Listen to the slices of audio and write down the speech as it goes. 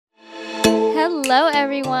Hello,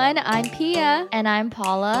 everyone. I'm Pia. And I'm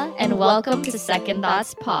Paula. And welcome to Second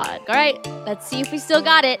Thoughts Pod. All right, let's see if we still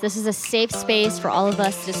got it. This is a safe space for all of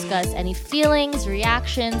us to discuss any feelings,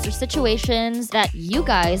 reactions, or situations that you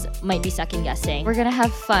guys might be second guessing. We're going to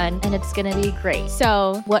have fun and it's going to be great.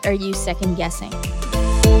 So, what are you second guessing?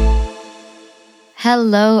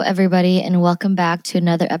 Hello, everybody, and welcome back to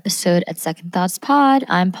another episode at Second Thoughts Pod.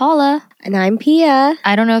 I'm Paula. And I'm Pia.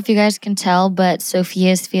 I don't know if you guys can tell, but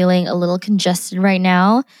Sophia is feeling a little congested right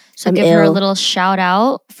now. So I'm give ill. her a little shout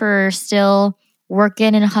out for still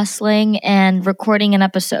working and hustling and recording an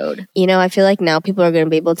episode. You know, I feel like now people are going to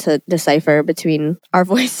be able to decipher between our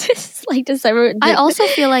voices. I also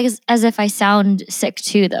feel like as if I sound sick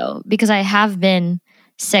too, though, because I have been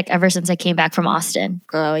sick ever since I came back from Austin.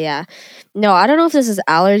 Oh, yeah. No, I don't know if this is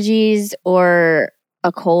allergies or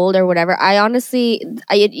a cold or whatever. I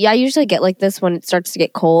usually get like this when it starts to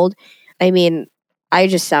get cold. I mean, I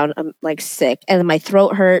just sound like sick and my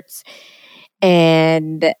throat hurts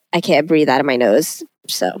and I can't breathe out of my nose.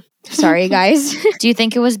 So, sorry, guys. Do you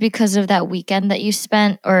think it was because of that weekend that you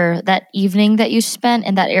spent or that evening that you spent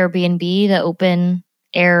in that Airbnb, the open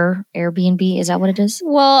air Airbnb? Is that what it is?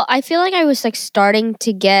 Well, I feel like I was like starting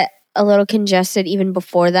to get a little congested even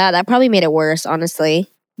before that. That probably made it worse, honestly.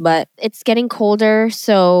 But it's getting colder,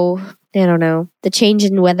 so I don't know. The change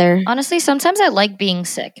in weather. Honestly, sometimes I like being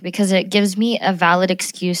sick because it gives me a valid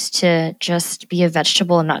excuse to just be a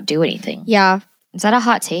vegetable and not do anything. Yeah. Is that a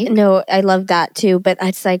hot take? No, I love that too. But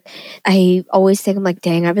it's like, I always think, I'm like,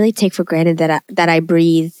 dang, I really take for granted that I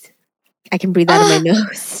breathe. I can breathe out of my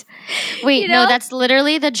nose. Wait, no, that's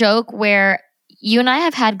literally the joke where you and I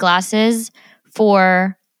have had glasses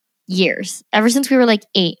for years. Ever since we were like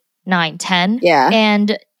 8, 9, 10. Yeah.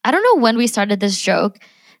 And I don't know when we started this joke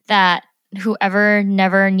that whoever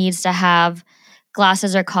never needs to have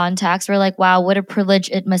glasses or contacts, we're like, wow, what a privilege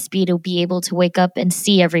it must be to be able to wake up and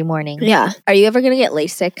see every morning. Yeah. Are you ever going to get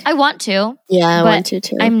LASIK? I want to. Yeah, I want to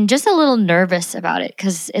too. I'm just a little nervous about it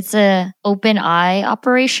because it's a open eye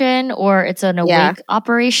operation or it's an awake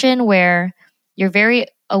operation where you're very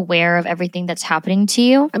aware of everything that's happening to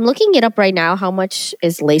you. I'm looking it up right now. How much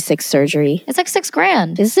is LASIK surgery? It's like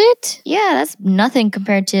 $6,000. Is it? Yeah, that's nothing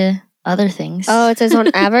compared to other things. Oh, it says on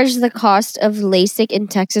average, the cost of LASIK in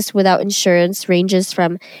Texas without insurance ranges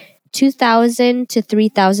from $2,000 to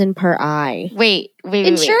 $3,000 per eye. Wait.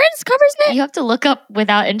 Insurance covers it? You have to look up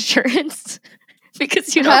without insurance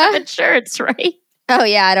because you don't have insurance, right? Oh,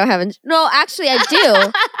 yeah, I don't have insurance. No, actually, I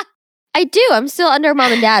do. I do. I'm still under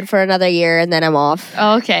mom and dad for another year and then I'm off.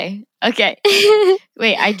 Oh, okay.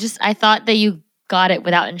 Wait, I thought that you got it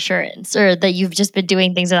without insurance or that you've just been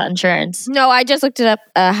doing things without insurance. No, I just looked it up.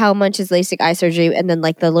 How much is LASIK eye surgery? And then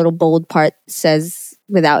like the little bold part says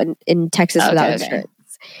without in Texas without insurance.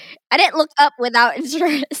 I didn't look up without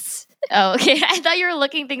insurance. Oh, okay. I thought you were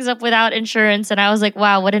looking things up without insurance and I was like,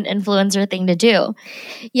 wow, what an influencer thing to do.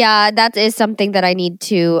 Yeah, that is something that I need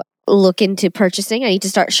to look into purchasing. I need to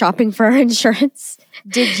start shopping for insurance.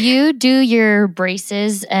 Did you do your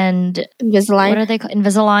braces and Invisalign? What are they called?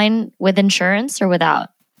 Invisalign with insurance or without?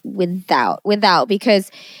 Without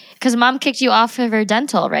because mom kicked you off of her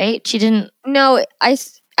dental, right? She didn't. No, I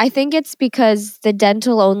think it's because the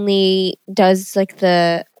dental only does like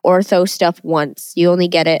the ortho stuff once. You only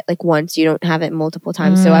get it like once. You don't have it multiple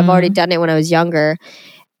times. So I've already done it when I was younger,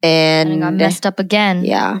 and I got messed up again.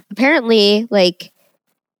 Yeah, apparently like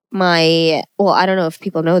I don't know if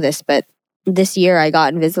people know this, but this year I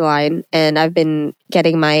got Invisalign and I've been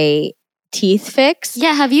getting my teeth fixed.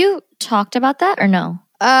 Yeah, have you talked about that or no?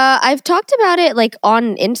 I've talked about it like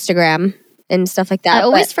on Instagram and stuff like that. I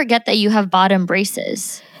always forget that you have bottom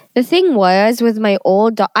braces. The thing was with my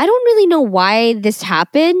old dog, I don't really know why this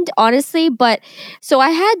happened, honestly, but so I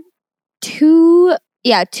had two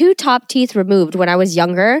top teeth removed when I was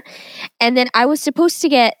younger, and then I was supposed to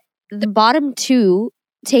get the bottom two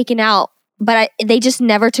taken out, but they just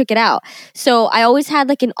never took it out. So I always had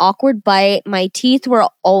like an awkward bite. My teeth were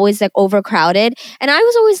always like overcrowded. And I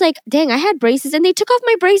was always like, dang, I had braces and they took off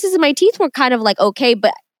my braces and my teeth were kind of like okay,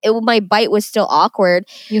 but my bite was still awkward.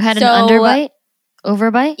 You had an underbite?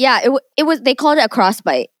 Overbite? Yeah, it was, they called it a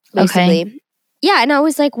crossbite, basically. Okay. Yeah, and I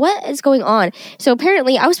was like, what is going on? So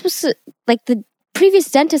apparently I was supposed to, like the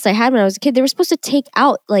previous dentist I had when I was a kid, they were supposed to take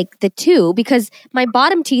out like the two because my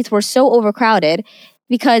bottom teeth were so overcrowded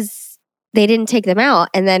because they didn't take them out.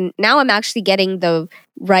 And then now I'm actually getting the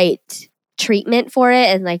right treatment for it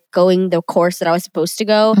and like going the course that I was supposed to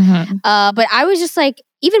go. Mm-hmm. But I was just like,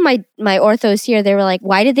 even my orthos here, they were like,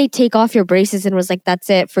 why did they take off your braces? And was like, that's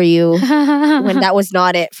it for you when that was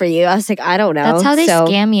not it for you. I was like, I don't know. That's how they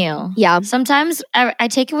scam you. Yeah. Sometimes I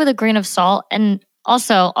take it with a grain of salt and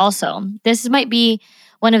Also, this might be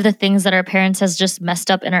one of the things that our parents has just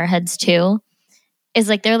messed up in our heads too. Is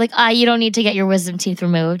like, they're like, you don't need to get your wisdom teeth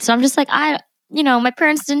removed. So I'm just like, my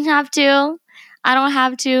parents didn't have to. I don't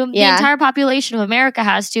have to. The entire population of America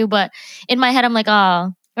has to. But in my head, I'm like,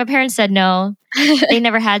 my parents said no. They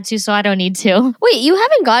never had to, so I don't need to. Wait, you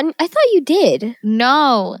haven't gotten? I thought you did.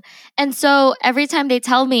 No. And so every time they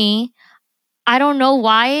tell me, I don't know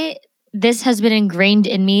why this has been ingrained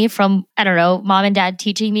in me from, I don't know, mom and dad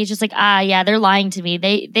teaching me. It's just like, yeah, they're lying to me.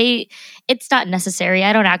 It's not necessary.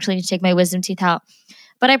 I don't actually need to take my wisdom teeth out.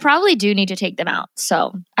 But I probably do need to take them out.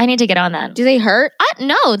 So I need to get on that. Do they hurt?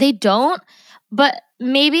 No, they don't. But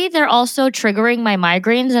maybe they're also triggering my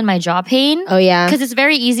migraines and my jaw pain. Oh, yeah. Because it's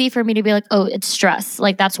very easy for me to be like, oh, it's stress.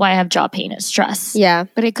 Like, that's why I have jaw pain. It's stress. Yeah.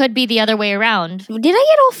 But it could be the other way around. Did I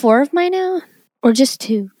get all 4 of mine now? Or just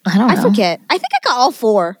 2? I don't know. I forget. I think I got all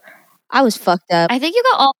 4. I was fucked up. I think you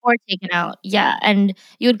got all 4 taken out. Yeah. And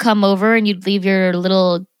you would come over and you'd leave your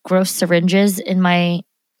little gross syringes in my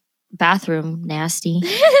bathroom. Nasty.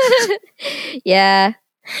 Yeah.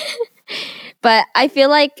 But I feel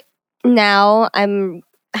like now I'm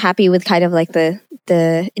happy with kind of like the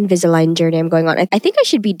Invisalign journey I'm going on. I think I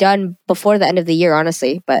should be done before the end of the year,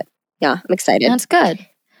 honestly. But yeah, I'm excited. That's good.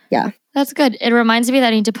 Yeah. That's good. It reminds me that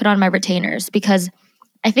I need to put on my retainers because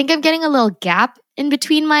I think I'm getting a little gap in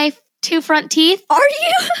between my 2 front teeth. Are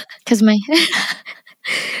you? Because my...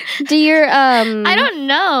 Do your I don't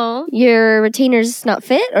know. Your retainers not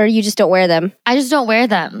fit, or you just don't wear them? I just don't wear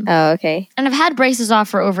them. Oh, okay. And I've had braces off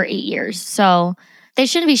for over 8 years, so they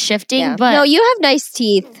shouldn't be shifting. Yeah. But no, you have nice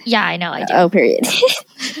teeth. Yeah, I know I do. Oh, period.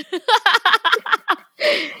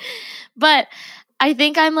 But I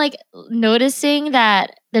think I'm like noticing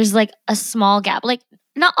that there's like a small gap, like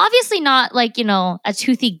not like, a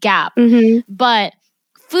toothy gap, but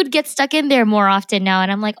food gets stuck in there more often now. And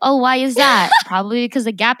I'm like, oh, why is that? Probably because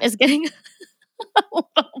the gap is getting a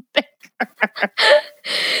little bigger.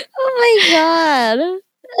 Oh my God.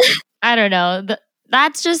 I don't know.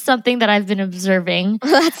 That's just something that I've been observing.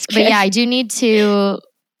 That's good. But yeah, I do need to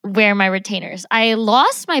wear my retainers. I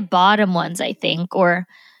lost my bottom ones, I think. Or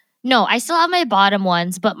no, I still have my bottom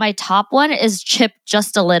ones, but my top one is chipped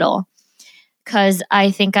just a little because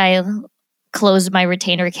I think I closed my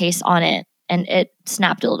retainer case on it. And it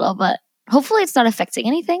snapped a little, but hopefully it's not affecting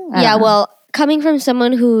anything. Yeah, well, coming from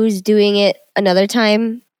someone who's doing it another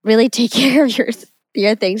time, really take care of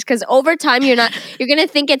your things. Because over time, you're going to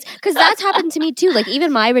think it's... Because that's happened to me too. Like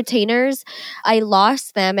even my retainers, I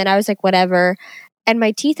lost them and I was like, whatever. And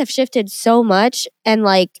my teeth have shifted so much. And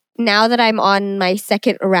like now that I'm on my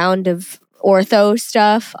 2nd round of ortho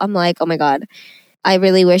stuff, I'm like, oh my God, I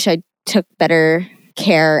really wish I took better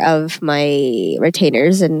care of my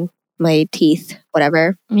retainers and my teeth,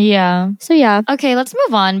 whatever. Yeah. So yeah. Okay, let's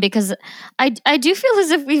move on because I do feel as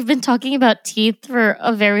if we've been talking about teeth for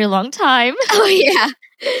a very long time. Oh yeah.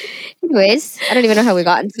 Anyways, I don't even know how we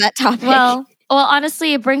got into that topic. Well,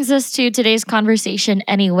 honestly, it brings us to today's conversation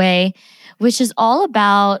anyway, which is all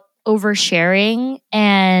about oversharing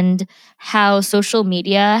and how social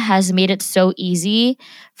media has made it so easy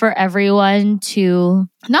for everyone to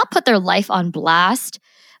not put their life on blast,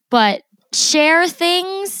 but share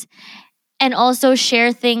things and also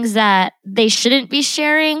share things that they shouldn't be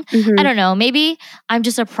sharing. I don't know. Maybe I'm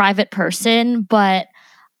just a private person, but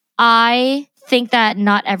I think that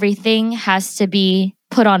not everything has to be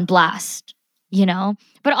put on blast,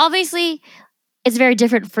 But obviously, it's very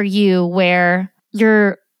different for you where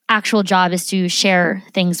your actual job is to share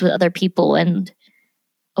things with other people and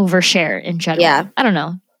overshare in general. Yeah. I don't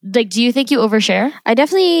know. Like, do you think you overshare? I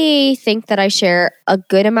definitely think that I share a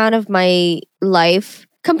good amount of my life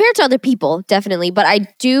compared to other people, definitely. But I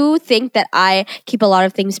do think that I keep a lot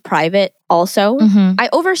of things private also. I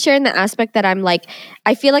overshare in the aspect that I'm like,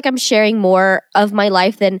 I feel like I'm sharing more of my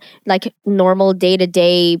life than like normal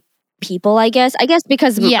day-to-day people, I guess.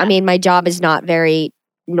 Because, I mean, my job is not very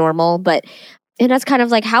normal, and that's kind of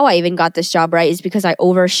like how I even got this job, right? Is because I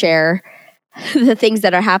overshare the things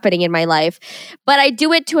that are happening in my life. But I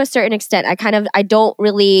do it to a certain extent. I don't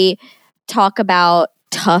really talk about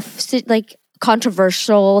tough, like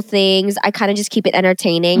controversial things. I kind of just keep it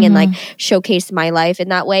entertaining and like showcase my life in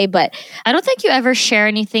that way. But I don't think you ever share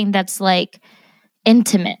anything that's like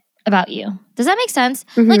intimate about you. Does that make sense?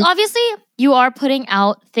 Like obviously you are putting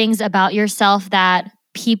out things about yourself that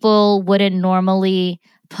people wouldn't normally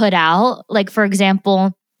put out. Like for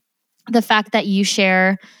example, the fact that you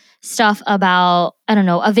share stuff about, I don't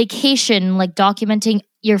know, a vacation, like documenting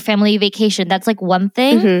your family vacation. That's like one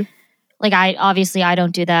thing. Like I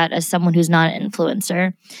don't do that as someone who's not an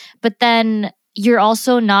influencer. But then you're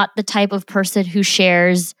also not the type of person who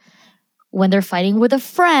shares when they're fighting with a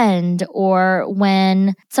friend or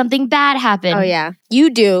when something bad happened. Oh, yeah. You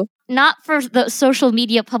do. Not for the social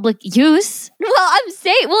media public use. Well, I'm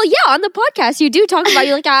saying, on the podcast, you do talk about,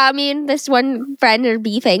 you're like, this one friend are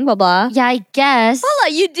beefing, blah, blah. Yeah, I guess.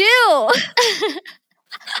 Paula, you do.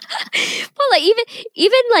 Paula, even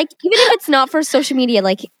if it's not for social media,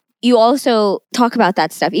 like, you also talk about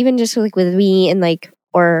that stuff, even just like with me and like,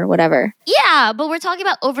 or whatever. Yeah, but we're talking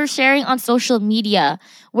about oversharing on social media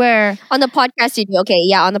where... On the podcast you do. Okay,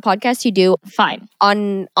 yeah, on the podcast you do. Fine.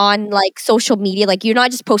 On like social media, like you're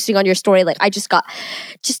not just posting on your story like I just got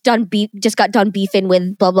done beefing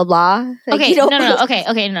with blah blah blah. Like, okay,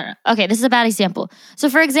 no. Okay, this is a bad example. So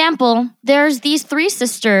for example, there's these 3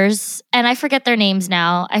 sisters and I forget their names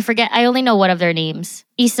now. I only know one of their names.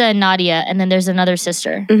 Issa and Nadia, and then there's another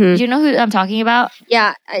sister. Mm-hmm. Do you know who I'm talking about?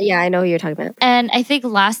 Yeah, I know who you're talking about. And I think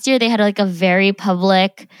last year they had like a very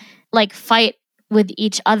public like fight with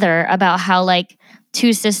each other about how like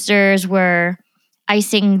 2 sisters were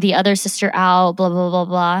icing the other sister out, blah, blah, blah,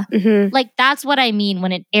 blah. Mm-hmm. Like that's what I mean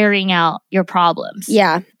when it airing out your problems.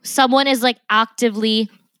 Yeah. Someone is like actively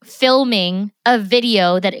filming a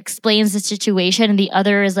video that explains the situation and the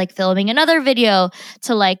other is like filming another video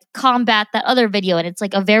to like combat that other video, and it's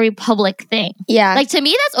like a very public thing. Yeah. Like to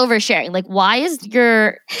me that's oversharing. Like why is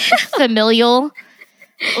your familial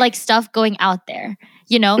like stuff going out there?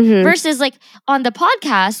 You know, Mm-hmm. versus like on the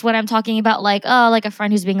podcast when I'm talking about like, oh, like a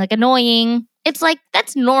friend who's being like annoying. It's like,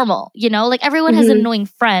 that's normal, you know, like everyone has an annoying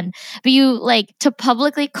friend, but you like to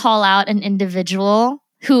publicly call out an individual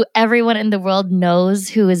who everyone in the world knows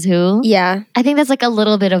who is who. Yeah. I think that's like a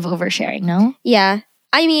little bit of oversharing, no? Yeah.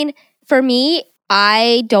 I mean, for me,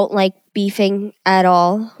 I don't like beefing at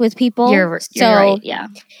all with people. You're right, yeah.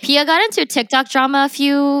 Pia got into TikTok drama a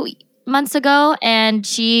few months ago and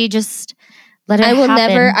she just let it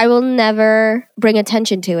happen. I will never bring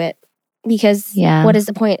attention to it because what is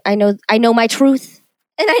the point? I know my truth,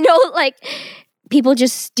 and I know like people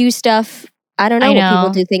just do stuff. I don't know what people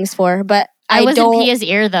do things for, but I was in Pia's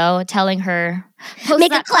ear though, telling her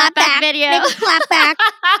make a clapback video. Make a clapback.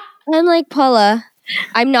 I'm like, Paula,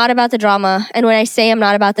 I'm not about the drama, and when I say I'm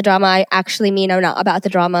not about the drama, I actually mean I'm not about the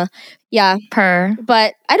drama. Yeah.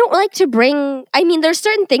 But I don't like to bring. I mean, there's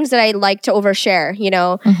certain things that I like to overshare. You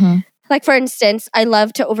know. Mm-hmm. Like, for instance, I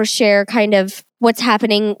love to overshare kind of what's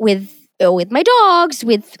happening with my dogs.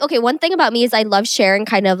 One thing about me is I love sharing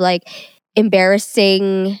kind of like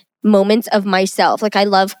embarrassing moments of myself. Like, I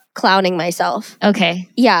love clowning myself. Okay.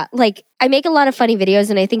 Yeah. Like, I make a lot of funny videos,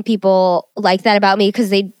 and I think people like that about me because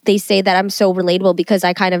they say that I'm so relatable because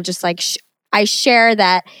I kind of just like, I share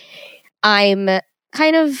that I'm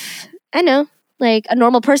kind of, I don't know, like a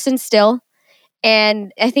normal person still.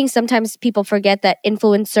 And I think sometimes people forget that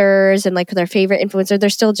influencers and like their favorite influencer, they're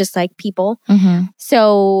still just like people. Mm-hmm.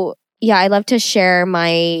 So yeah, I love to share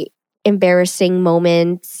my embarrassing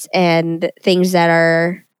moments and things that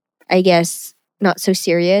are, I guess, not so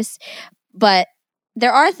serious. But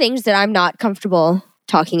there are things that I'm not comfortable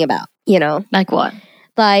talking about, you know? Like what?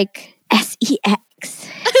 Like sex. See, I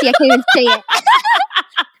can't even say it.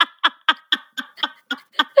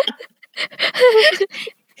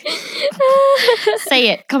 Say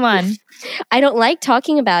it. Come on. I don't like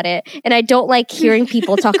talking about it, and I don't like hearing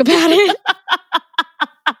people talk about it.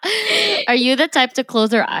 Are you the type to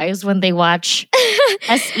close your eyes when they watch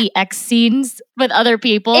sex scenes with other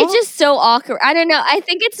people? It's just so awkward. I don't know. I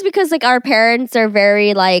think it's because like our parents are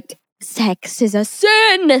very like, sex is a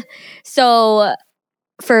sin. So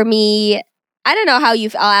for me, I don't know how you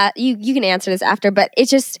can answer this after, but it's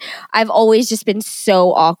just, I've always just been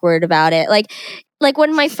so awkward about it. Like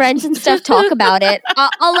when my friends and stuff talk about it,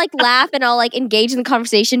 I'll like laugh and I'll like engage in the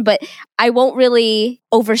conversation, but I won't really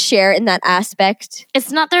overshare in that aspect.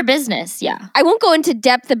 It's not their business, yeah. I won't go into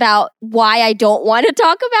depth about why I don't want to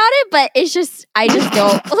talk about it, but it's just, I just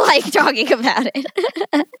don't like talking about it.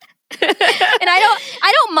 And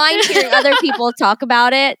I don't mind hearing other people talk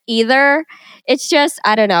about it either. It's just,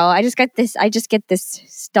 I don't know. I just get this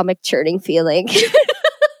stomach churning feeling.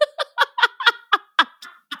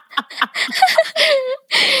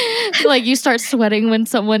 Like you start sweating when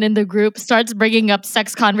someone in the group starts bringing up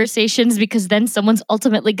sex conversations because then someone's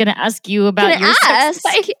ultimately going to ask you about your sex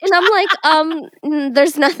life. And I'm like,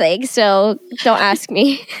 there's nothing, so don't ask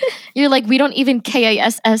me. You're like, we don't even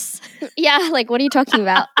KISS. Yeah, like what are you talking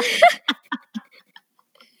about?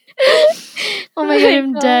 Oh my God,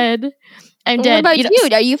 I'm dead. I'm dead. What about you?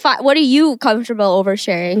 Are you what are you comfortable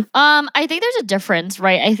oversharing? I think there's a difference,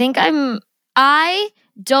 right? I think I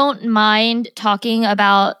don't mind talking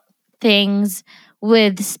about things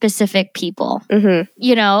with specific people.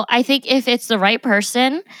 You know, I think if it's the right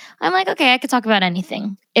person, I'm like, okay, I could talk about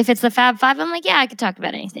anything. If it's the Fab Five, I'm like, yeah, I could talk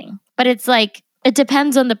about anything. But it's like, it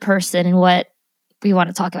depends on the person and what we want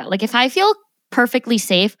to talk about. Like if I feel perfectly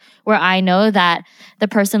safe where I know that the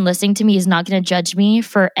person listening to me is not going to judge me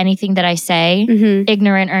for anything that I say,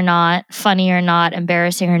 ignorant or not, funny or not,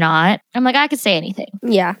 embarrassing or not, I'm like, I could say anything.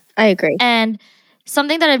 Yeah, I agree. And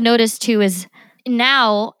something that I've noticed too is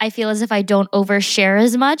now I feel as if I don't overshare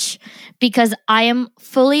as much because I am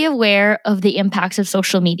fully aware of the impacts of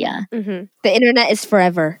social media. The internet is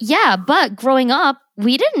forever. Yeah, but growing up,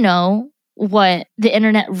 we didn't know what the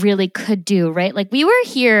internet really could do, right? Like we were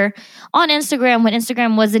here on Instagram when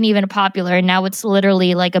Instagram wasn't even popular, and now it's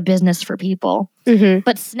literally like a business for people.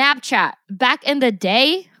 But Snapchat, back in the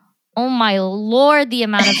day, oh my Lord, the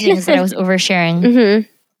amount of things that I was oversharing.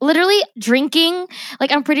 Literally drinking.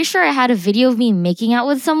 Like I'm pretty sure I had a video of me making out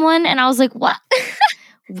with someone, and I was like, what?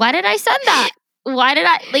 Why did I send that? Why did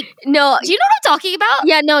I, like, no, do you know what I'm talking about?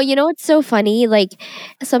 Yeah, no, you know what's so funny? Like,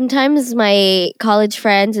 sometimes my college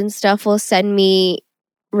friends and stuff will send me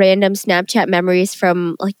random Snapchat memories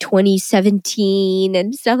from like 2017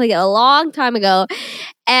 and stuff like that, a long time ago.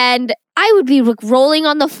 And I would be like rolling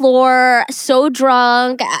on the floor, so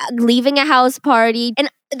drunk, leaving a house party. And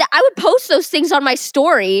I would post those things on my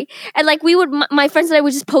story. And like my friends and I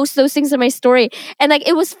would just post those things on my story. And like,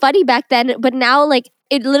 it was funny back then. But now, like,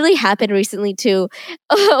 it literally happened recently too.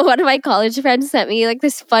 One of my college friends sent me like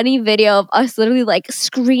this funny video of us literally like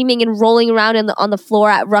screaming and rolling around on the floor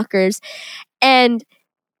at Rutgers. And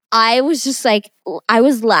I was just like, I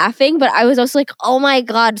was laughing, but I was also like, oh my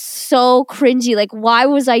God, so cringy. Like, why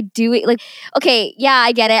was I doing, like, okay, yeah,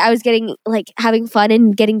 I get it. I was getting, like, having fun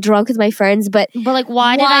and getting drunk with my friends, but like,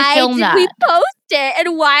 why did I film that? Why did we post it?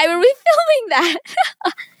 And why were we filming that?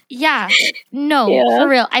 Yeah, no, for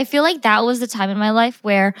real. I feel like that was the time in my life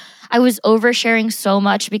where I was oversharing so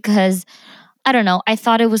much because, I don't know, I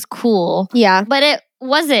thought it was cool. Yeah. But it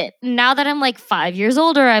wasn't. Now that I'm like 5 years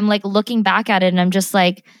older, I'm like looking back at it and I'm just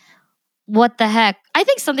like, what the heck? I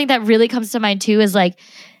think something that really comes to mind too is like,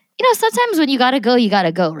 you know, sometimes when you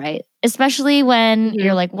gotta go, right? Especially when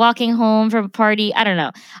you're like walking home from a party. I don't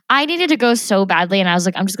know. I needed to go so badly and I was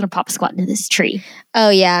like, I'm just gonna pop a squat into this tree. Oh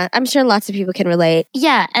yeah. I'm sure lots of people can relate.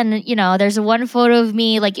 Yeah. And you know, there's one photo of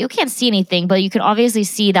me, like you can't see anything, but you can obviously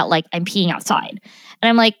see that like I'm peeing outside. And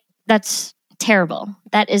I'm like, that's terrible.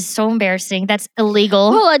 That is so embarrassing. That's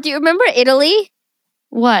illegal. Hold on, do you remember Italy?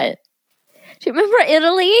 What? Do you remember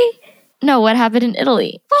Italy? No, what happened in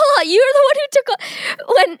Italy? Hold on, you were the one who took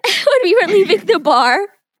when we were leaving the bar.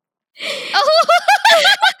 Oh,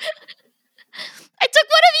 I took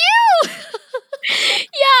one of you.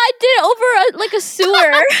 Yeah, I did it over a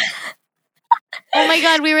sewer. Oh my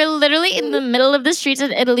God, we were literally in the middle of the streets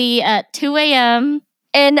of Italy at 2 a.m.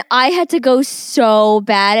 And I had to go so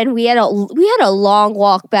bad, and we had a long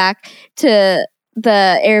walk back to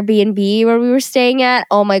the Airbnb where we were staying at.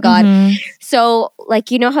 Oh my God. So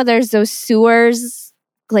like, you know how there's those sewers,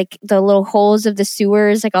 like the little holes of the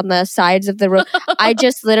sewers, like on the sides of the road. I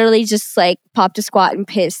just literally just like popped a squat and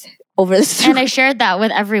pissed over the sewer. And I shared that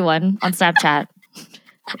with everyone on Snapchat.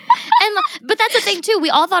 But that's the thing too. We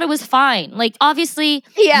all thought it was fine. Like obviously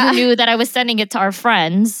you knew that I was sending it to our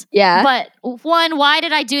friends. Yeah. But one, why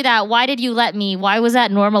did I do that? Why did you let me? Why was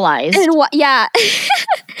that normalized? And yeah.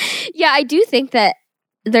 Yeah, I do think that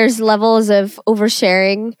there's levels of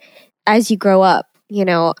oversharing as you grow up. You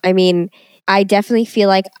know, I mean, I definitely feel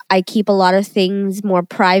like I keep a lot of things more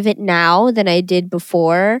private now than I did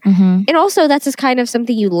before. And also that's just kind of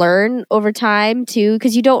something you learn over time too,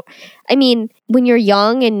 because when you're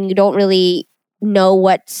young and you don't really know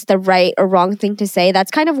what's the right or wrong thing to say,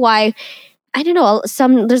 that's kind of why, I don't know,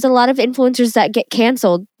 there's a lot of influencers that get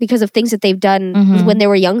canceled because of things that they've done when they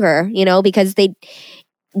were younger, you know, because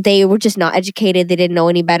they were just not educated, they didn't know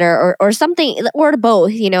any better or something, or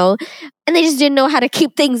both, you know, and they just didn't know how to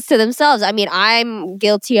keep things to themselves. I mean, I'm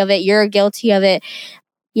guilty of it, you're guilty of it.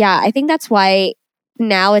 Yeah, I think that's why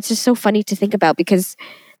now it's just so funny to think about, because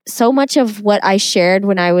so much of what I shared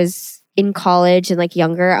when I was in college and like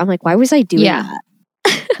younger, I'm like, why was I doing that?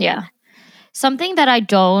 Yeah. Something that I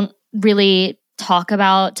don't really talk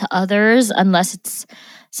about to others unless it's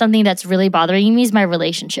something that's really bothering me is my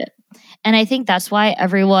relationship. And I think that's why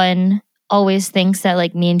everyone always thinks that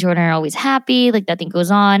like me and Jordan are always happy, like nothing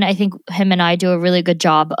goes on. I think him and I do a really good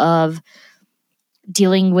job of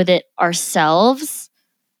dealing with it ourselves,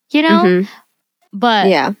 you know?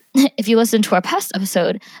 But if you listen to our past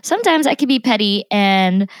episode, sometimes I can be petty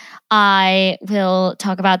and I will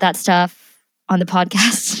talk about that stuff on the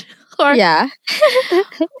podcast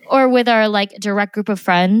or with our like direct group of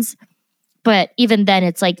friends. But even then,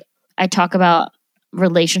 it's like I talk about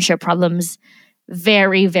relationship problems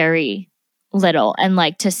very, very little. And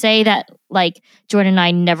like to say that like Jordan and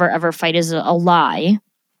I never ever fight is a lie.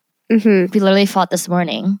 Mm-hmm. We literally fought this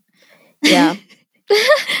morning. Yeah.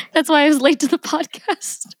 That's why I was late to the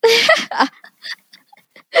podcast.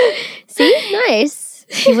 See? Nice.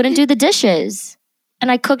 He wouldn't do the dishes. And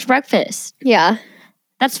I cooked breakfast. Yeah.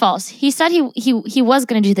 That's false. He said he was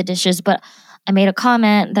going to do the dishes, but I made a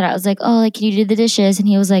comment that I was like, oh, like, can you do the dishes? And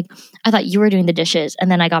he was like, I thought you were doing the dishes.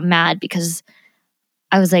 And then I got mad because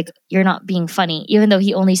I was like, you're not being funny, even though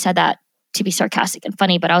he only said that to be sarcastic and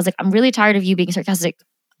funny. But I was like, I'm really tired of you being sarcastic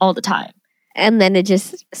all the time. And then it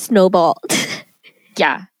just snowballed.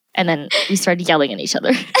 Yeah. And then we started yelling at each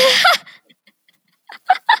other.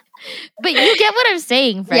 But you get what I'm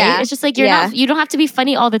saying, right? Yeah. It's just like you don't have to be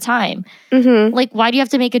funny all the time. Mm-hmm. Like, why do you have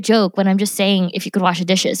to make a joke when I'm just saying if you could wash the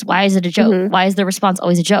dishes? Why is it a joke? Mm-hmm. Why is the response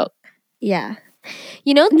always a joke? Yeah.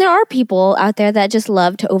 You know, there are people out there that just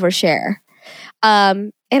love to overshare.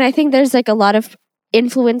 And I think there's like a lot of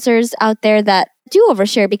influencers out there that do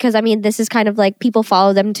overshare because, I mean, this is kind of like people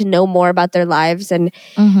follow them to know more about their lives and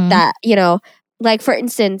that, you know, like for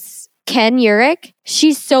instance, Ken Urich,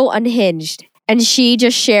 she's so unhinged and she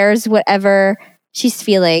just shares whatever she's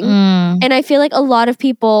feeling. And I feel like a lot of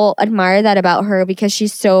people admire that about her because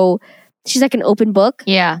she's like an open book.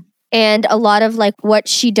 Yeah. And a lot of like what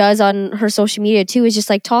she does on her social media too is just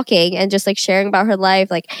like talking and just like sharing about her life.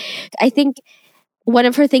 Like, I think one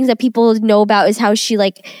of her things that people know about is how she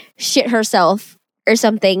like shit herself or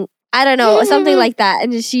something. I don't know, something like that.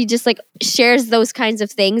 And she just like shares those kinds of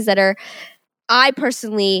things that are, I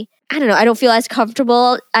personally, I don't know, I don't feel as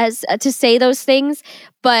comfortable as to say those things.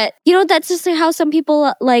 But, you know, that's just like how some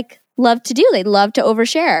people like love to do. They love to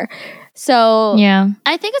overshare. So yeah,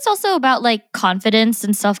 I think it's also about like confidence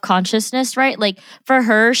and self-consciousness, right? Like for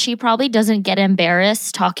her, she probably doesn't get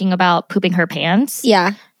embarrassed talking about pooping her pants.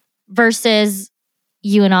 Yeah. Versus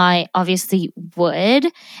you and I obviously would.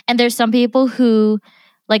 And there's some people who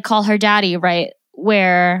like call her daddy, right?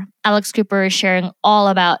 Where Alex Cooper is sharing all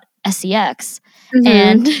about sex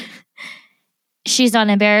and she's not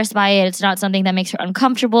embarrassed by it. It's not something that makes her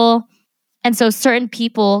uncomfortable. And so certain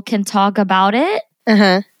people can talk about it.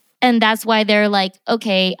 And that's why they're like,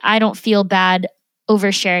 okay, I don't feel bad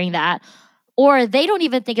oversharing that. Or they don't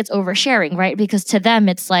even think it's oversharing, right? Because to them,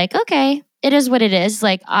 it's like, okay, it is what it is.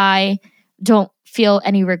 Like, I don't feel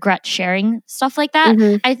any regret sharing stuff like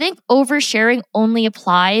that. I think oversharing only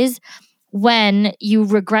applies when you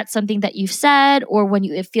regret something that you've said or when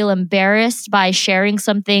you feel embarrassed by sharing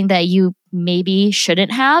something that you maybe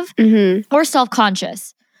shouldn't have or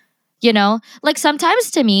self-conscious. You know, like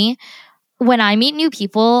sometimes to me, when I meet new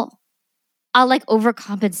people, I'll like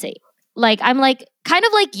overcompensate. Like I'm like kind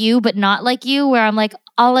of like you, but not like you, where I'm like,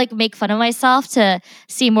 I'll like make fun of myself to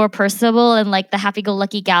seem more personable and like the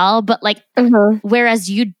happy-go-lucky gal. But like, whereas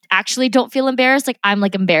you actually don't feel embarrassed, like I'm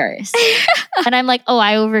like embarrassed. And I'm like, oh,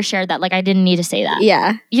 I overshared that. Like I didn't need to say that.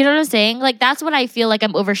 Yeah. You know what I'm saying? Like that's when I feel like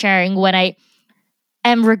I'm oversharing, when I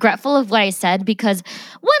am regretful of what I said because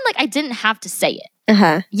one, like I didn't have to say it.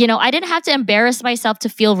 You know, I didn't have to embarrass myself to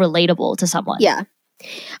feel relatable to someone. Yeah.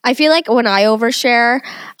 I feel like when I overshare,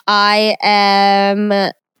 I am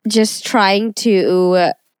just trying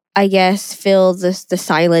to, I guess, fill the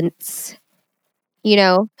silence. You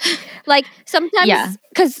know? Like sometimes,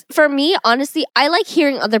 because for me, honestly, I like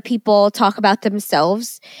hearing other people talk about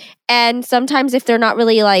themselves. And sometimes if they're not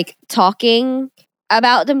really like talking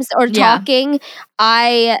about them or talking,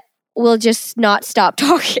 I will just not stop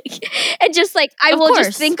talking. And just like, I will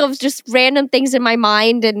just think of just random things in my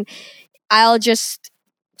mind and I'll just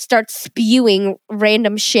start spewing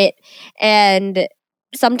random shit. And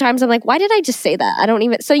sometimes I'm like, why did I just say that? I don't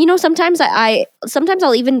even, so, you know, sometimes sometimes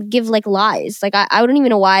I'll even give like lies. Like I don't even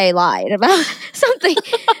know why I lied about something.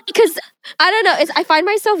 Because I don't know, I find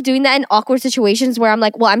myself doing that in awkward situations where I'm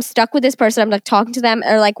like, well, I'm stuck with this person. I'm like talking to them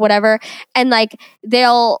or like whatever. And like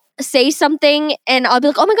they'll say something and I'll be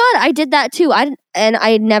like, oh my God, I did that too. And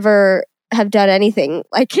I never have done anything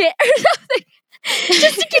like it or something.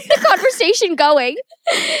 Just to keep the conversation going.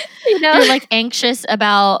 You know? You're like anxious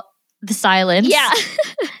about the silence. Yeah.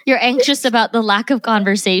 You're anxious about the lack of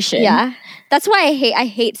conversation. Yeah. That's why I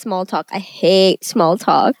hate small talk. I hate small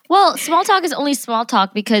talk. Well, small talk is only small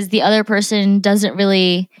talk because the other person doesn't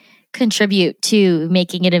really contribute to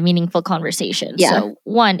making it a meaningful conversation. Yeah. So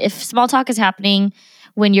one, if small talk is happening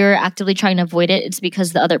when you're actively trying to avoid it, it's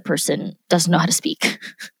because the other person doesn't know how to speak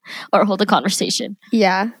or hold a conversation.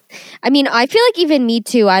 Yeah. I mean, I feel like even me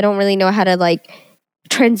too, I don't really know how to like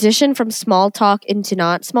transition from small talk into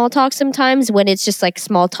not small talk sometimes when it's just like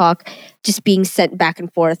small talk just being sent back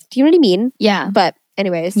and forth. Do you know what I mean? Yeah. But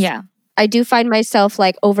anyways, Yeah. I do find myself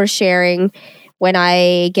like oversharing when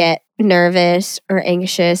I get nervous or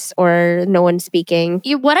anxious or no one's speaking.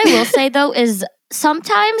 What I will say though is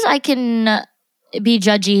sometimes I can be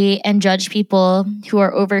judgy and judge people who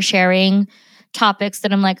are oversharing topics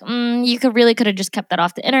that I'm like, you could have just kept that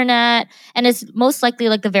off the internet. And it's most likely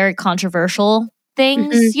like the very controversial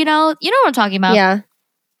things, you know what I'm talking about. Yeah.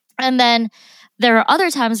 And then there are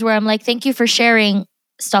other times where I'm like, thank you for sharing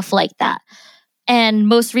stuff like that. And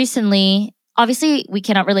most recently, obviously we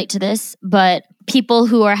cannot relate to this, but people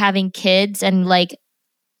who are having kids and like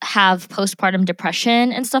have postpartum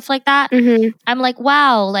depression and stuff like that, I'm like,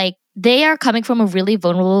 wow, like they are coming from a really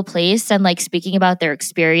vulnerable place and like speaking about their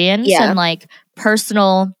experience and like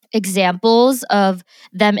personal examples of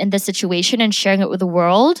them in this situation and sharing it with the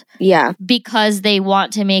world. Yeah. Because they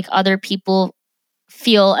want to make other people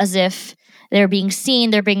feel as if they're being seen,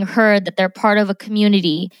 they're being heard, that they're part of a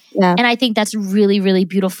community. Yeah. And I think that's really, really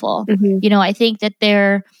beautiful. You know, I think that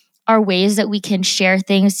there are ways that we can share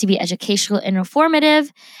things to be educational and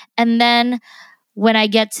informative. And then when I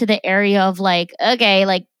get to the area of like, okay,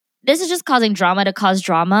 like this is just causing drama to cause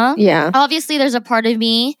drama. Yeah. Obviously, there's a part of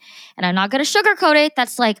me, and I'm not going to sugarcoat it,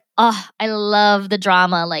 that's like, oh, I love the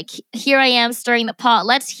drama. Like, here I am stirring the pot.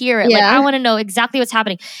 Let's hear it. Like, I want to know exactly what's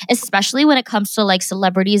happening, especially when it comes to like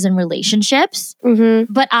celebrities and relationships.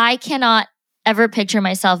 But I cannot ever picture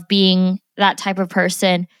myself being that type of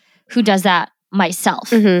person who does that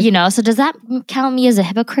myself, you know? So does that count me as a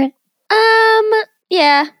hypocrite?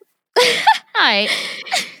 Yeah. All right.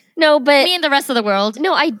 No, but me and the rest of the world.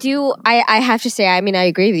 No, I do. I have to say, I mean, I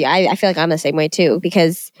agree with you. I feel like I'm the same way too,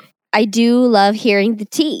 because I do love hearing the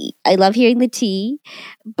tea. I love hearing the tea.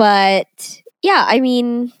 But yeah, I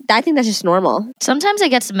mean, I think that's just normal. Sometimes it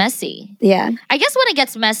gets messy. Yeah. I guess when it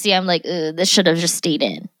gets messy, I'm like, this should have just stayed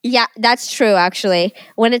in. Yeah, that's true, actually.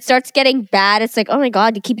 When it starts getting bad, it's like, oh my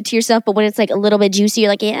God, you keep it to yourself. But when it's like a little bit juicy,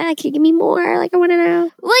 you're like, yeah, can you give me more? Like, I want to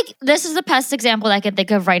know. Like, this is the best example that I can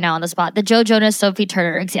think of right now on the spot. The Joe Jonas, Sophie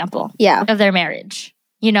Turner example. Yeah. Of their marriage.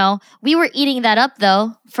 You know, we were eating that up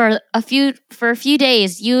though for a few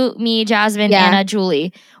days. You, me, Jasmine, Anna,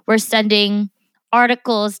 Julie were sending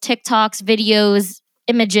articles, TikToks, videos,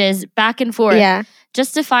 images back and forth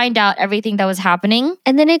just to find out everything that was happening.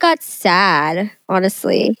 And then it got sad,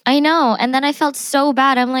 honestly. I know. And then I felt so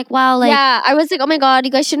bad. I'm like, wow, like... Yeah, I was like, oh my God,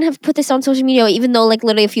 you guys shouldn't have put this on social media, even though like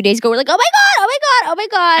literally a few days ago, we're like, oh my God, oh my God, oh my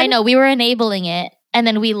God. I know, we were enabling it. And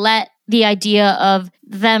then we let the idea of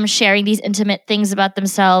them sharing these intimate things about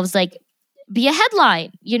themselves, like, be a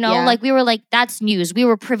headline, you know? Like, we were like, that's news. We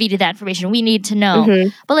were privy to that information. We need to know.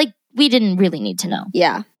 But like, we didn't really need to know.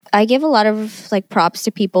 Yeah. I give a lot of like props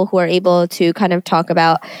to people who are able to kind of talk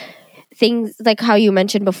about things like how you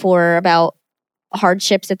mentioned before about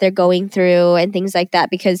hardships that they're going through and things like that,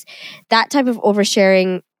 because that type of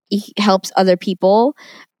oversharing helps other people.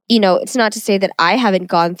 You know, it's not to say that I haven't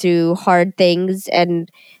gone through hard things and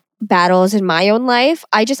battles in my own life.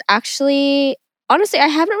 I just actually, honestly, I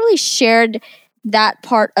haven't really shared that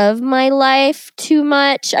part of my life too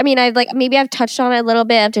much. I mean, maybe I've touched on it a little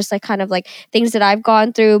bit of just like kind of like things that I've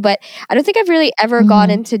gone through, but I don't think I've really ever gone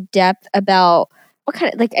into depth about what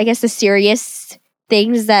kind of like, I guess, the serious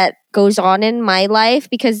things that goes on in my life,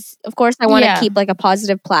 because of course I want to keep like a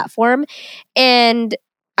positive platform, and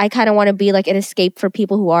I kind of want to be like an escape for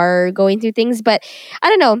people who are going through things. But I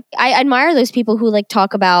don't know. I admire those people who like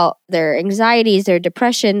talk about their anxieties, their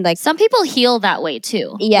depression. Like, some people heal that way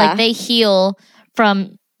too. Yeah. Like, they heal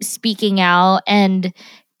from speaking out and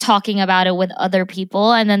talking about it with other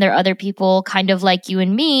people. And then there are other people kind of like you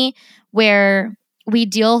and me where we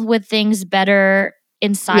deal with things better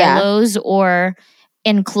in silos or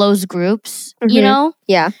in closed groups, you know?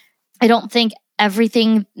 Yeah. I don't think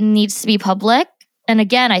everything needs to be public. And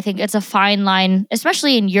again, I think it's a fine line,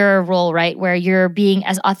 especially in your role, right? Where you're being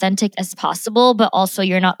as authentic as possible, but also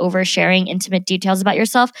you're not oversharing intimate details about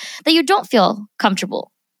yourself that you don't feel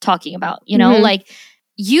comfortable talking about, you know? Like,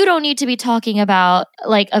 you don't need to be talking about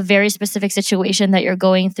like a very specific situation that you're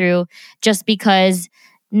going through just because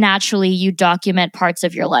naturally you document parts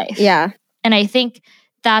of your life. Yeah. And I think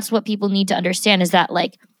that's what people need to understand, is that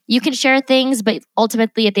like, you can share things, but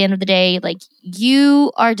ultimately at the end of the day, like,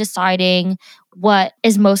 you are deciding what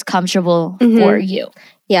is most comfortable for you.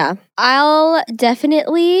 Yeah. I'm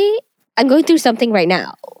going through something right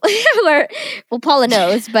now where, well, Paula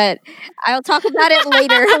knows, but I'll talk about it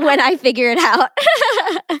later when I figure it out.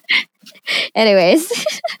 Anyways.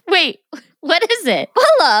 Wait, what is it?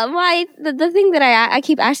 Paula, the thing that I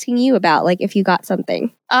keep asking you about, like if you got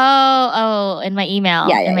something. Oh, in my email.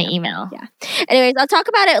 Yeah, in my email. Yeah. Anyways, I'll talk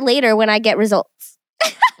about it later when I get results.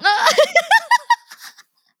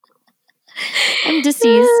 I'm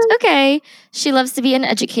deceased. Okay. She loves to be an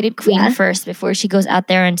educated queen first before she goes out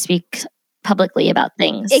there and speaks publicly about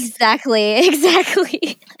things. Exactly.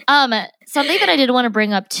 Something that I did want to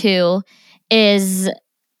bring up too is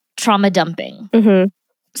trauma dumping. Mm-hmm.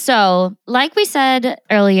 So, like we said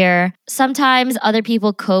earlier, sometimes other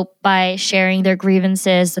people cope by sharing their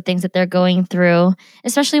grievances, the things that they're going through,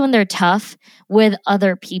 especially when they're tough with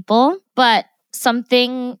other people. But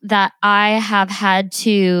something that I have had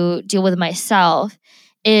to deal with myself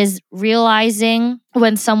is realizing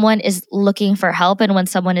when someone is looking for help and when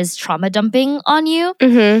someone is trauma dumping on you.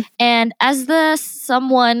 Mm-hmm. And as the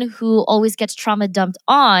someone who always gets trauma dumped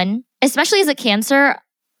on, especially as a Cancer,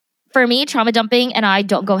 for me, trauma dumping and I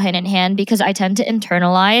don't go hand in hand because I tend to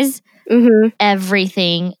internalize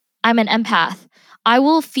everything. I'm an empath. I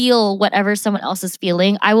will feel whatever someone else is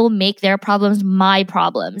feeling. I will make their problems my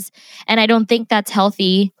problems. And I don't think that's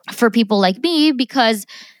healthy for people like me because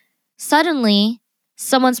suddenly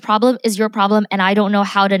someone's problem is your problem and I don't know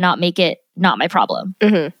how to not make it not my problem.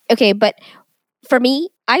 Mm-hmm. Okay, but for me,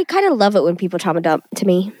 I kind of love it when people trauma dump to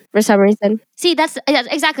me for some reason. See, that's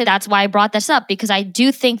why I brought this up because I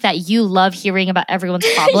do think that you love hearing about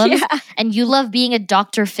everyone's problems and you love being a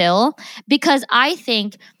Dr. Phil because I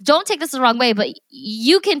think, don't take this the wrong way, but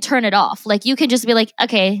you can turn it off. Like you can just be like,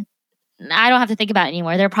 okay, I don't have to think about it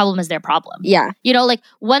anymore. Their problem is their problem. Yeah. You know, like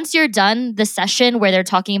once you're done the session where they're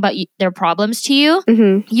talking about their problems to you,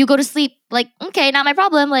 you go to sleep like, okay, not my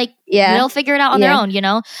problem. Like they'll figure it out on their own, you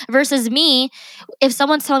know? Versus me, if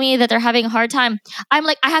someone's telling me that they're having a hard time, I'm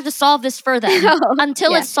like, I have to solve this for them.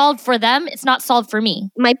 Until it's solved for them, it's not solved for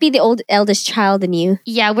me. Might be the eldest child in you.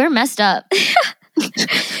 Yeah, we're messed up.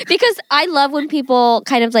 Because I love when people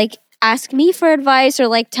kind of like ask me for advice or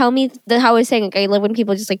like tell me how I was saying, like I love when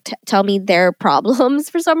people just like tell me their problems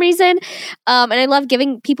for some reason. And I love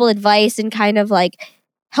giving people advice and kind of like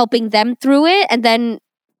helping them through it. And then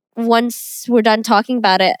once we're done talking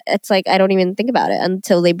about it, it's like I don't even think about it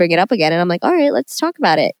until they bring it up again. And I'm like, all right, let's talk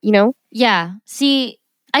about it, you know? Yeah. See,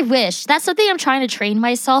 I wish. That's something I'm trying to train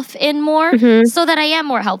myself in more so that I am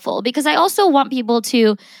more helpful because I also want people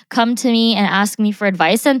to come to me and ask me for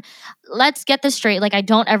advice. And let's get this straight. Like I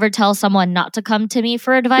don't ever tell someone not to come to me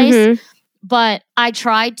for advice, but I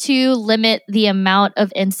try to limit the amount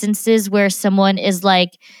of instances where someone is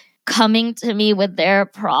like coming to me with their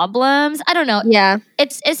problems. I don't know. Yeah.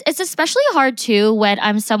 It's especially hard too when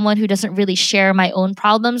I'm someone who doesn't really share my own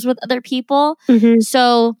problems with other people.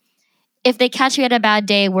 So if they catch me at a bad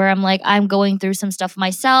day where I'm like, I'm going through some stuff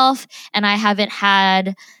myself and I haven't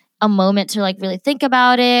had a moment to like really think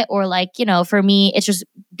about it, or like, you know, for me, it's just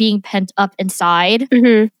being pent up inside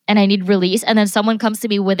and I need release. And then someone comes to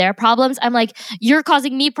me with their problems. I'm like, you're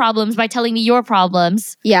causing me problems by telling me your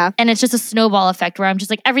problems. Yeah. And it's just a snowball effect where I'm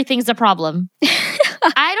just like, everything's a problem. I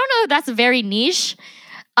don't know if that's very niche.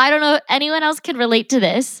 I don't know if anyone else can relate to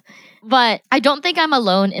this, but I don't think I'm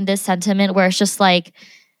alone in this sentiment where it's just like,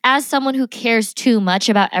 as someone who cares too much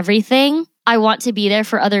about everything, I want to be there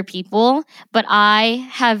for other people, but I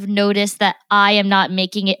have noticed that I am not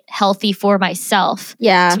making it healthy for myself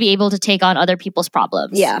to be able to take on other people's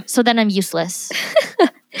problems. Yeah. So then I'm useless.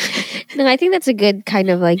 No, I think that's a good kind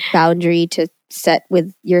of like boundary to set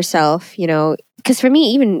with yourself, you know, because for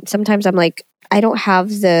me, even sometimes I'm like, I don't have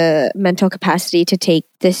the mental capacity to take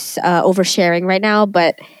this oversharing right now,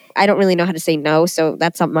 but I don't really know how to say no. So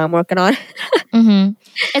that's something I'm working on.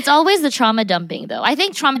 It's always the trauma dumping though. I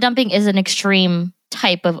think trauma dumping is an extreme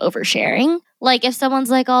type of oversharing. Like if someone's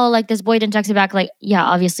like, oh, like this boy didn't text me back, like, yeah,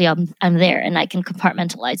 obviously I'm there and I can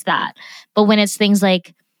compartmentalize that. But when it's things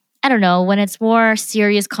like, I don't know, when it's more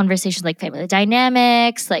serious conversations like family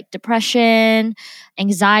dynamics, like depression,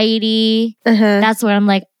 anxiety, that's where I'm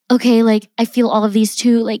like, okay, like I feel all of these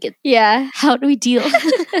too. Like, how do we deal?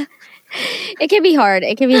 It can be hard.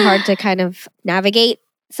 It can be hard to kind of navigate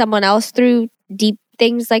someone else through deep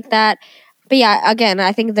things like that. But yeah, again,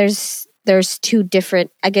 I think there's two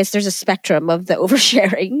different, I guess there's a spectrum of the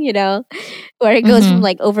oversharing, you know, where it goes from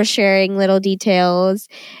like oversharing little details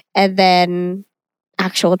and then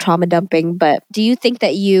actual trauma dumping. But do you think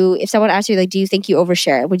that if someone asked you, like, do you think you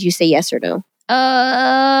overshare, would you say yes or no?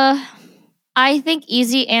 I think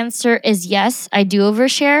easy answer is yes, I do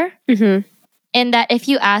overshare. And that if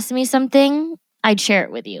you ask me something, I'd share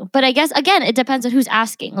it with you. But I guess, again, it depends on who's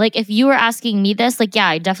asking. Like, if you were asking me this, like, yeah,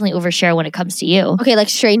 I definitely overshare when it comes to you. Okay, like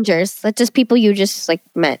strangers. Like, just people you just, like,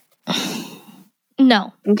 met.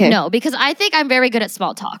 No. Okay. No, because I think I'm very good at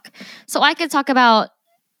small talk. So I could talk about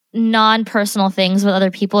non-personal things with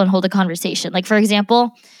other people and hold a conversation. Like, for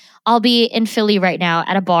example, I'll be in Philly right now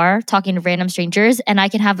at a bar talking to random strangers, and I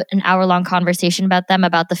can have an hour-long conversation about them,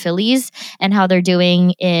 about the Phillies and how they're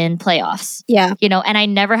doing in playoffs. Yeah. You know, and I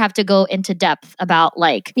never have to go into depth about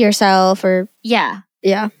like yourself or yeah.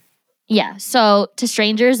 Yeah. Yeah. So to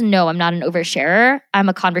strangers, no, I'm not an oversharer. I'm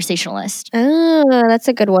a conversationalist. Oh, that's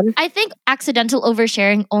a good one. I think accidental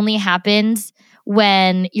oversharing only happens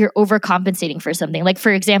when you're overcompensating for something. Like,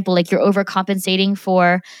 for example, like you're overcompensating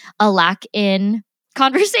for a lack in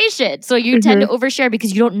conversation. So you tend to overshare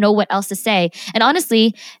because you don't know what else to say. And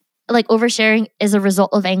honestly, like oversharing is a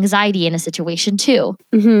result of anxiety in a situation too.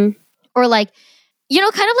 Or like, you know,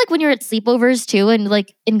 kind of like when you're at sleepovers too, and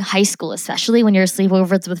like in high school, especially when you're at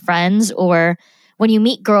sleepovers with friends, or when you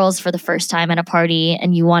meet girls for the first time at a party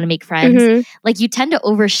and you want to make friends, like you tend to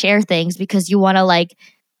overshare things because you want to like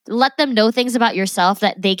let them know things about yourself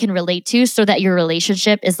that they can relate to so that your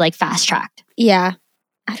relationship is like fast tracked. Yeah.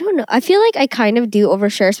 I don't know. I feel like I kind of do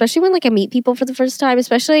overshare, especially when like I meet people for the first time,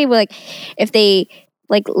 especially like if they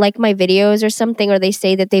like my videos or something, or they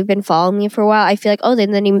say that they've been following me for a while. I feel like, oh,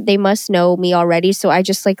 then they must know me already. So I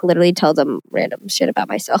just like literally tell them random shit about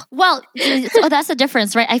myself. Well, so that's the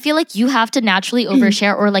difference, right? I feel like you have to naturally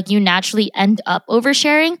overshare, or like you naturally end up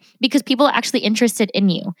oversharing because people are actually interested in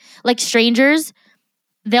you. Like strangers,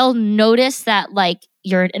 they'll notice that like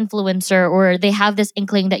you're an influencer, or they have this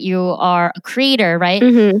inkling that you are a creator, right?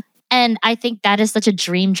 And I think that is such a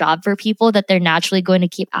dream job for people that they're naturally going to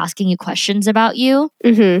keep asking you questions about you.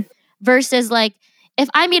 Versus like, if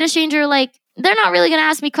I meet a stranger, like they're not really going to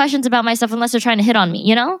ask me questions about myself unless they're trying to hit on me,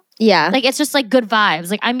 you know? Yeah. Like it's just like good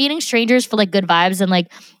vibes. Like I'm meeting strangers for like good vibes, and like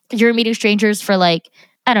you're meeting strangers for like,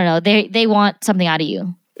 I don't know, they want something out of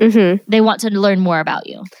you. They want to learn more about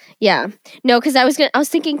you. Yeah. No, because I was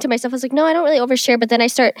thinking to myself, I was like, no, I don't really overshare. But then I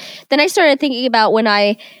started thinking about when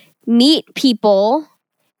I meet people,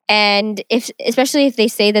 and especially if they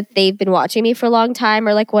say that they've been watching me for a long time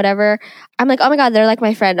or like whatever, I'm like, oh my God, they're like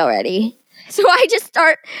my friend already. So I just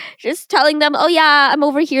start just telling them, oh yeah, I'm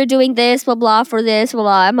over here doing this, blah, blah, for this, blah,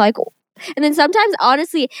 blah. I'm like, and then sometimes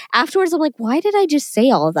honestly, afterwards, I'm like, why did I just say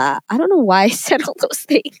all of that? I don't know why I said all those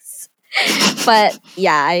things. But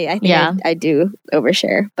yeah, I think I do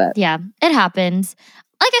overshare. But yeah, it happens.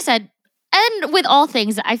 Like I said, and with all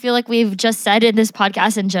things, I feel like we've just said in this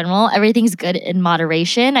podcast in general, everything's good in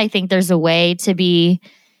moderation. I think there's a way to be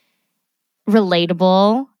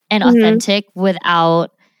relatable and authentic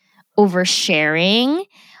without oversharing.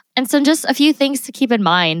 And so just a few things to keep in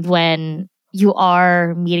mind when you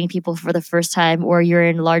are meeting people for the first time, or you're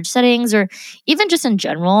in large settings, or even just in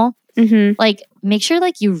general. Like make sure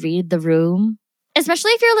like you read the room,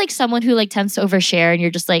 especially if you're like someone who like tends to overshare and you're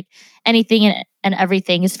just like anything and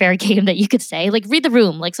everything is fair game that you could say. Like read the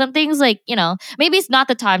room. Like some things like, you know, maybe it's not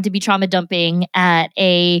the time to be trauma dumping at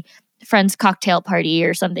a friend's cocktail party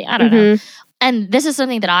or something. I don't know. And this is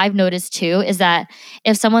something that I've noticed too, is that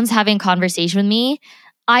if someone's having a conversation with me,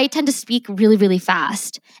 I tend to speak really, really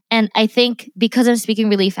fast. And I think because I'm speaking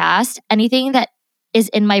really fast, anything that is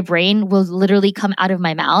in my brain will literally come out of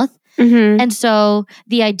my mouth. And so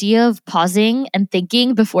the idea of pausing and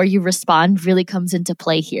thinking before you respond really comes into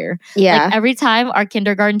play here. Yeah. Like every time our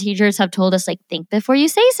kindergarten teachers have told us, like, think before you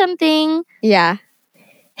say something. Yeah.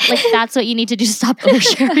 Like that's what you need to do to stop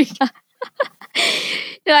oversharing.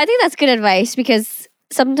 No, I think that's good advice, because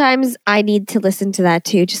sometimes I need to listen to that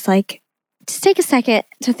too. Just take a second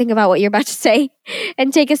to think about what you're about to say,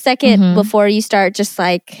 and take a second before you start just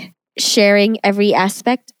like sharing every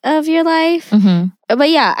aspect of your life. But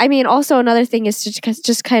yeah, I mean, also another thing is to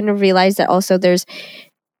just kind of realize that also there's,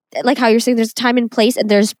 like how you're saying, there's time and place, and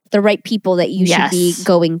there's the right people that you should be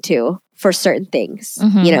going to for certain things,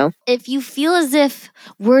 you know? If you feel as if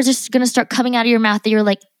words are just going to start coming out of your mouth that you're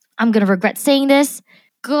like, I'm going to regret saying this,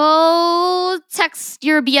 go text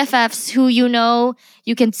your BFFs who you know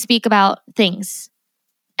you can speak about things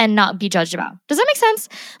and not be judged about. Does that make sense?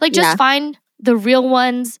 Like just find the real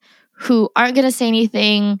ones who aren't going to say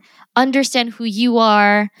anything, understand who you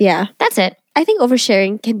are. Yeah. That's it. I think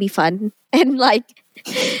oversharing can be fun, and like,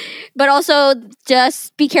 but also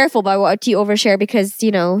just be careful by what you overshare, because, you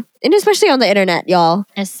know, and especially on the internet, y'all.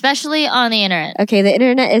 Especially on the internet. Okay, the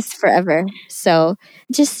internet is forever. So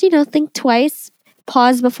just, you know, think twice,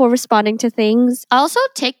 pause before responding to things. Also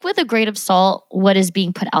take with a grain of salt what is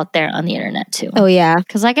being put out there on the internet too. Oh yeah.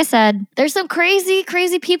 Because like I said, there's some crazy,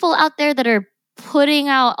 crazy people out there that are putting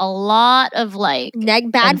out a lot of like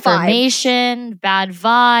bad information, bad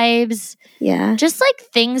vibes. Yeah. Just like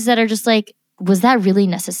things that are just like, was that really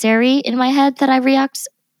necessary in my head that I react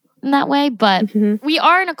in that way, but we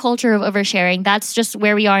are in a culture of oversharing. That's just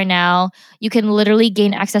where we are now. You can literally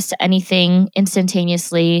gain access to anything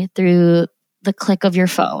instantaneously through the click of your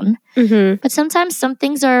phone. But sometimes some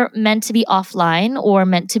things are meant to be offline or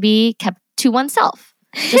meant to be kept to oneself,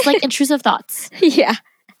 just like intrusive thoughts. Yeah.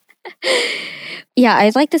 Yeah,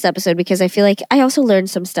 I like this episode because I feel like I also learned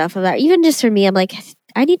some stuff about, even just for me, I'm like,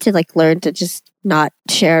 I need to like learn to just not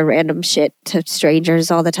share random shit to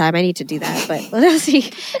strangers all the time. I need to do that, but let's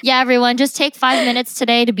see. Yeah, everyone, just take 5 minutes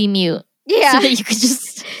today to be mute. Yeah. So that you could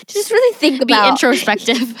just really think be about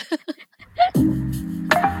introspective.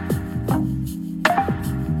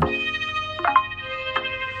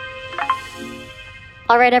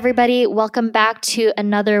 All right, everybody, welcome back to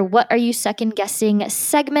another What Are You Second Guessing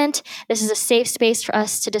segment. This is a safe space for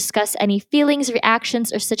us to discuss any feelings,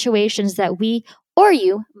 reactions, or situations that we or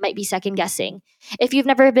you might be second guessing. If you've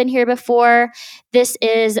never been here before, this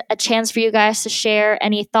is a chance for you guys to share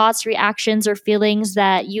any thoughts, reactions, or feelings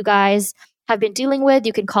that you guys have been dealing with.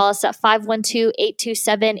 You can call us at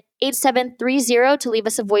 512-827-8730 to leave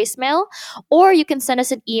us a voicemail, or you can send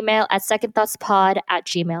us an email at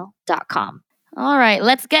secondthoughtspod@gmail.com. All right,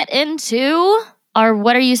 let's get into our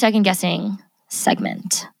What Are You Second Guessing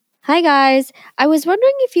segment. Hi, guys. I was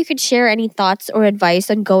wondering if you could share any thoughts or advice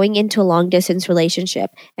on going into a long-distance relationship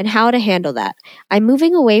and how to handle that. I'm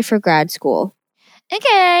moving away for grad school.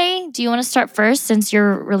 Okay. Do you want to start first since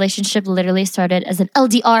your relationship literally started as an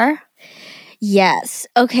LDR? Yes.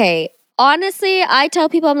 Okay. Honestly, I tell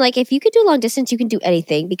people, I'm like, if you could do long distance, you can do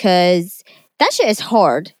anything because that shit is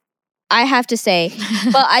hard. I have to say,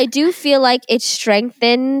 but I do feel like it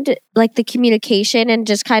strengthened like the communication and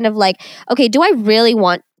just kind of like, okay, do I really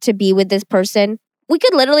want to be with this person? We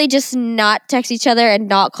could literally just not text each other and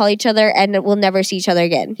not call each other and we'll never see each other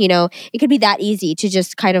again. You know, it could be that easy to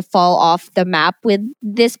just kind of fall off the map with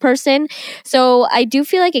this person. So I do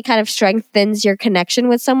feel like it kind of strengthens your connection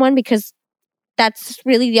with someone because that's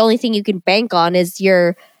really the only thing you can bank on is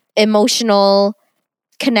your emotional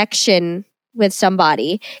connection with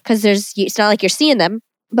somebody because it's not like you're seeing them.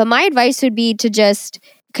 But my advice would be to just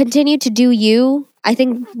continue to do you. I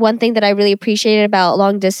think one thing that I really appreciated about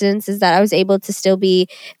long distance is that I was able to still be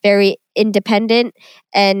very independent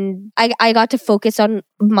and I got to focus on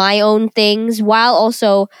my own things while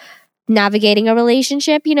also navigating a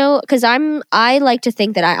relationship, you know, because I like to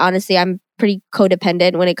think that I'm pretty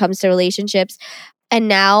codependent when it comes to relationships. And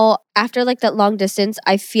now after like that long distance,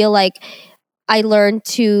 I feel like I learned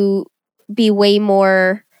to be way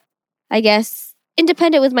more, I guess,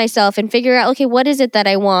 independent with myself and figure out, okay, what is it that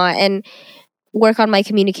I want and work on my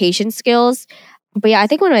communication skills. But yeah, I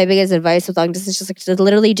think one of my biggest advice with long distance is just like to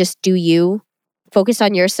literally just do you, focus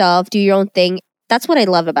on yourself, do your own thing. That's what I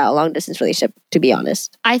love about a long distance relationship, to be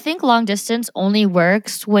honest. I think long distance only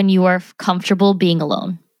works when you are comfortable being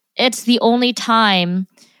alone. It's the only time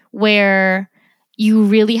where you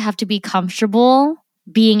really have to be comfortable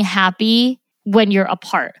being happy when you're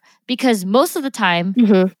apart. Because most of the time,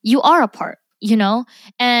 you are apart, you know?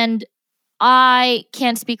 And I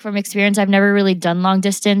can't speak from experience. I've never really done long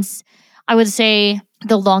distance. I would say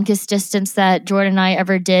the longest distance that Jordan and I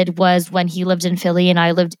ever did was when he lived in Philly and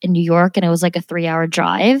I lived in New York, and it was like a 3-hour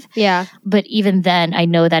drive. Yeah. But even then, I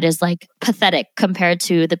know that is like pathetic compared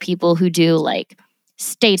to the people who do like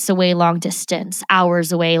states away long distance,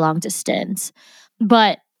 hours away long distance.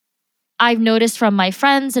 But I've noticed from my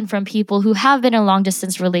friends and from people who have been in long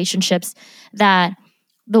distance relationships that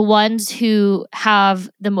the ones who have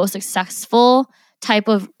the most successful type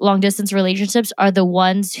of long distance relationships are the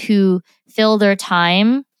ones who fill their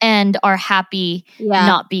time and are happy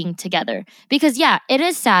not being together. Because yeah, it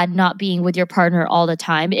is sad not being with your partner all the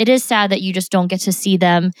time. It is sad that you just don't get to see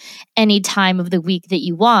them any time of the week that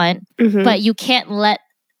you want, but you can't let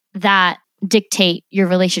that dictate your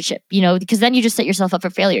relationship, you know, because then you just set yourself up for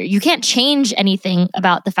failure. You can't change anything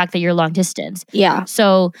about the fact that you're long distance. Yeah.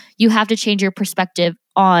 So you have to change your perspective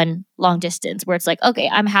on long distance where it's like, okay,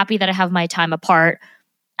 I'm happy that I have my time apart.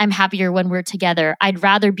 I'm happier when we're together. I'd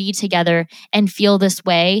rather be together and feel this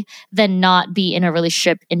way than not be in a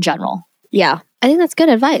relationship in general. Yeah. I think that's good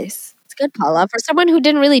advice. It's good, Paula. For someone who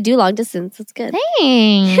didn't really do long distance, it's good.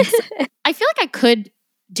 Thanks. I feel like I could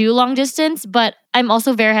do long distance, but I'm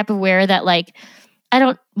also very aware that like I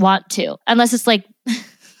don't want to unless it's like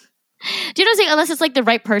do you know what I'm saying? Unless it's like the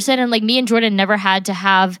right person. And like me and Jordan never had to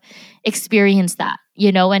have experienced that,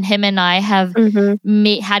 you know, and him and I have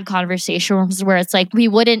had conversations where it's like we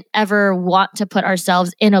wouldn't ever want to put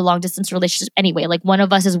ourselves in a long distance relationship anyway. Like one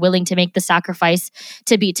of us is willing to make the sacrifice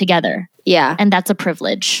to be together. Yeah. And that's a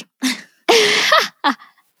privilege.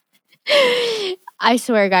 I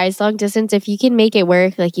swear, guys, long distance, if you can make it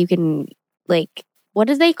work, like you can like what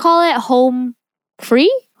do they call it? Home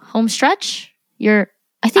free? Home stretch?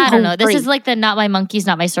 I think I don't home know. This free. is like the not my monkeys,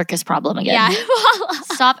 not my circus problem again. Yeah.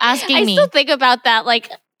 Stop asking I me. still think about that like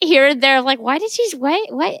here and there. Like, why did she what?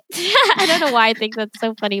 I don't know why I think that's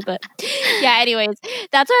so funny, but yeah, anyways,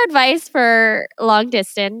 that's our advice for long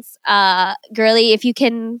distance. Girly, if you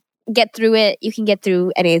can get through it, you can get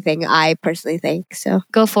through anything, I personally think. So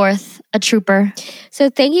Go forth, a trooper. So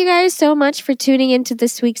thank you guys so much for tuning into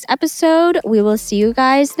this week's episode. We will see you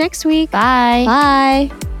guys next week. Bye.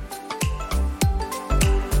 Bye.